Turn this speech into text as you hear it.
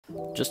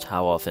Just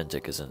how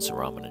authentic is instant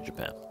ramen in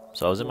Japan?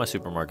 So I was in my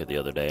supermarket the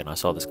other day and I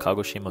saw this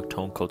Kagoshima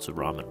tonkotsu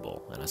ramen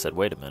bowl, and I said,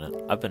 wait a minute,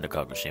 I've been to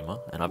Kagoshima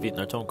and I've eaten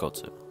their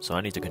tonkotsu, so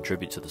I need to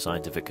contribute to the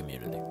scientific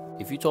community.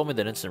 If you told me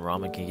that instant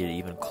ramen can get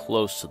even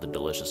close to the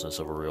deliciousness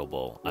of a real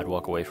bowl, I'd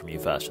walk away from you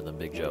faster than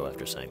Big Joe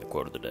after saying the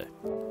quote of the day.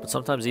 But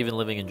sometimes even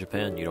living in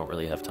Japan, you don't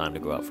really have time to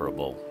go out for a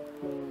bowl.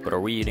 But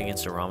are we eating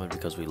instant ramen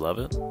because we love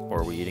it, or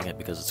are we eating it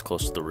because it's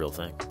close to the real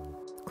thing?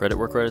 Credit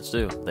where credit's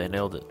due, they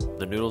nailed it.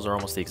 The noodles are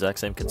almost the exact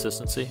same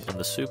consistency, and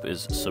the soup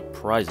is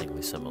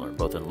surprisingly similar,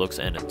 both in looks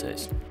and in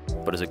taste.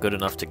 But is it good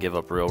enough to give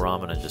up real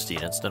ramen and just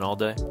eat instant all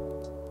day?